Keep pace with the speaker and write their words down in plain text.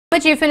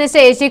Chief Minister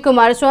HD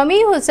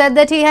Kumaraswamy, who said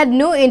that he had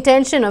no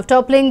intention of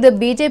toppling the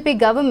BJP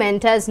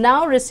government, has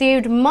now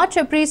received much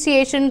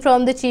appreciation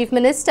from the Chief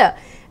Minister.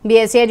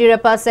 BS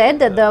Yediyurappa said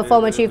that the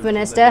former Chief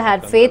Minister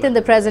had faith in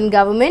the present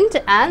government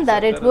and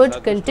that it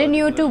would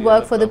continue to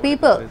work for the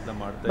people.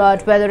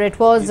 But whether it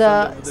was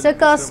a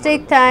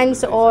sarcastic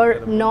thanks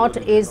or not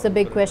is the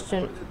big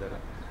question.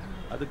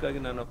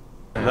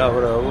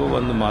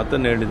 ಒಂದು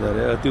ಮಾತನ್ನು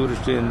ಹೇಳಿದ್ದಾರೆ.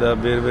 ಅತಿವೃಷ್ಟಿಯಿಂದ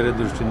ಬೇರೆ ಬೇರೆ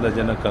ದೃಷ್ಟಿಯಿಂದ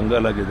ಜನ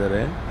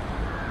ಕಂಗಾಲಾಗಿದ್ದಾರೆ.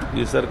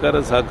 ಈ ಸರ್ಕಾರ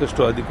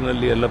ಸಾಕಷ್ಟು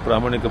ದಿಕ್ಕಿನಲ್ಲಿ ಎಲ್ಲ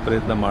ಪ್ರಾಮಾಣಿಕ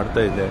ಪ್ರಯತ್ನ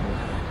ಮಾಡ್ತಾ ಇದೆ.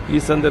 ಈ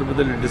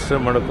ಸಂದರ್ಭದಲ್ಲಿ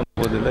ಡಿಸ್ಟರ್ಬ್ ಮಾಡೋಕೆ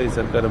ಹೋಗೋದಿಲ್ಲ. ಈ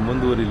ಸರ್ಕಾರ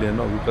ಮುಂದುವರಿಲಿ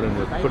ಅನ್ನೋ ಅಭಿಪ್ರಾಯ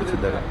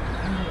ವ್ಯಕ್ತಪಡಿಸಿದ್ದಾರೆ.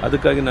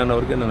 ಅದಕ್ಕಾಗಿ ನಾನು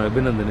ಅವರಿಗೆ ನನ್ನ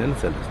ಅಭಿನಂದನೆಯನ್ನು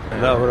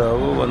ಸಲ್ಲಿಸ್ತೇನೆ. ಅವರು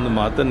ಒಂದು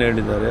ಮಾತನ್ನು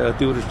ಹೇಳಿದ್ದಾರೆ.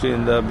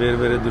 ಅತಿವೃಷ್ಟಿಯಿಂದ ಬೇರೆ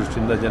ಬೇರೆ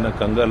ದೃಷ್ಟಿಯಿಂದ ಜನ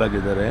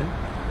ಕಂಗಾಲಾಗಿದ್ದಾರೆ.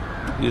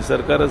 ಈ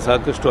ಸರ್ಕಾರ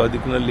ಸಾಕಷ್ಟು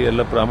ದಿಕ್ಕಿನಲ್ಲಿ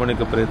ಎಲ್ಲ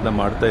ಪ್ರಾಮಾಣಿಕ ಪ್ರಯತ್ನ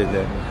ಮಾಡ್ತಾ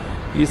ಇದೆ.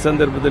 ಈ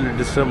ಸಂದರ್ಭದಲ್ಲಿ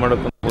ಡಿಸ್ಟರ್ಬ್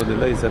ಮಾಡೋಕೆ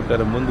ಹೋಗೋದಿಲ್ಲ. ಈ ಸರ್ಕಾರ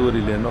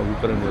ಮುಂದುವರಿಲಿ ಅನ್ನೋ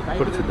ಅಭಿಪ್ರಾಯ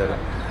ವ್ಯಕ್ತಪಡಿಸಿದ್ದಾರೆ.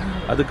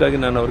 ಅದಕ್ಕಾಗಿ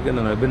ನಾನು ಅವರಿಗೆ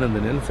ನನ್ನ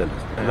ಅಭಿನಂದನೆಯನ್ನು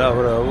ಸಲ್ಲಿಸ್ತೇನೆ.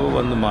 ಅವರು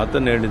ಒಂದು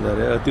ಮಾತನ್ನು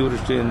ಹೇಳಿದ್ದಾರೆ.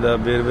 ಅತಿವೃಷ್ಟಿಯಿಂದ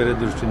ಬೇರೆ ಬೇರೆ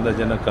ದೃಷ್ಟಿಯಿಂದ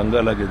ಜನ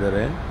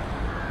ಕಂಗಾಲಾಗಿದ್ದಾರೆ.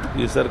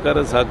 ಈ ಸರ್ಕಾರ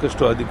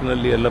ಸಾಕಷ್ಟು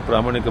ದಿಕ್ಕಿನಲ್ಲಿ ಎಲ್ಲ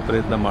ಪ್ರಾಮಾಣಿಕ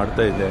ಪ್ರಯತ್ನ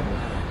ಮಾಡ್ತಾ ಇದೆ.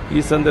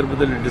 ಈ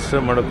ಸಂದರ್ಭದಲ್ಲಿ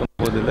ಡಿಸ್ಟರ್ಬ್ ಮಾಡೋಕೆ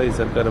ಹೋಗೋದಿಲ್ಲ. ಈ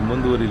ಸರ್ಕಾರ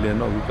ಮುಂದುವರಿಲಿ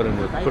ಅನ್ನೋ ಅಭಿಪ್ರಾಯ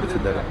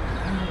ವ್ಯಕ್ತಪಡಿಸಿದ್ದಾರೆ.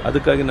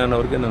 ಅದಕ್ಕಾಗಿ ನಾನು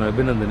ಅವರಿಗೆ ನನ್ನ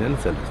ಅಭಿನಂದನೆಯನ್ನು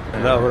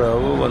ಸಲ್ಲಿಸ್ತೇನೆ. ಅವರು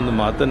ಒಂದು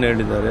ಮಾತನ್ನು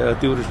ಹೇಳಿದ್ದಾರೆ.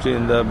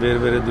 ಅತಿವೃಷ್ಟಿಯಿಂದ ಬೇರೆ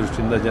ಬೇರೆ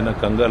ದೃಷ್ಟಿಯಿಂದ ಜನ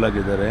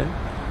ಕಂಗಾಲಾಗಿದ್ದಾರೆ.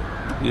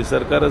 ಈ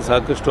ಸರ್ಕಾರ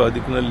ಸಾಕಷ್ಟು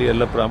ದಿಕ್ಕಿನಲ್ಲಿ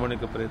ಎಲ್ಲ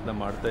ಪ್ರಾಮಾಣಿಕ ಪ್ರಯತ್ನ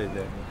ಮಾಡ್ತಾ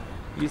ಇದೆ.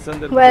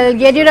 Well,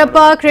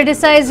 Yediyurappa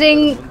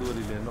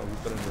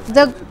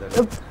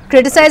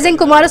criticizing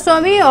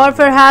Kumaraswamy, or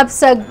perhaps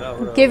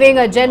giving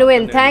a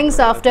genuine thanks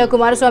after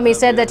Kumaraswamy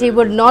said that he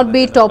would not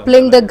be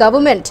toppling the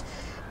government.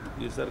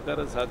 ಈ ಸರ್ಕಾರ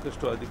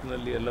ಸಾಕಷ್ಟು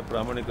ದಿಕ್ಕಿನಲ್ಲಿ ಎಲ್ಲ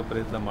ಪ್ರಾಮಾಣಿಕ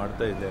ಪ್ರಯತ್ನ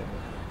ಮಾಡ್ತಾ ಇದೆ.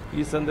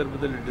 ಈ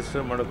ಸಂದರ್ಭದಲ್ಲಿ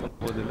ಡಿಸ್ಟರ್ಬ್ ಮಾಡೋಕೆ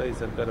ಹೋಗೋದಿಲ್ಲ. ಈ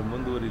ಸರ್ಕಾರ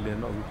ಮುಂದುವರಿಲಿ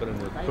ಅನ್ನೋ ಅಭಿಪ್ರಾಯ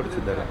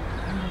ವ್ಯಕ್ತಪಡಿಸಿದ್ದಾರೆ.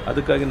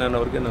 ಅದಕ್ಕಾಗಿ ನಾನು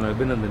ಅವರಿಗೆ ನನ್ನ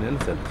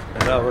ಅಭಿನಂದನೆಯನ್ನು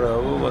ಸಲ್ಲಿಸ್ತೇನೆ. ಅವರು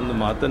ಒಂದು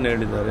ಮಾತನ್ನು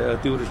ಹೇಳಿದ್ದಾರೆ.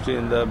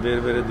 ಅತಿವೃಷ್ಟಿಯಿಂದ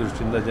ಬೇರೆ ಬೇರೆ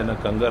ದೃಷ್ಟಿಯಿಂದ ಜನ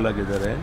ಕಂಗಾಲಾಗಿದ್ದಾರೆ.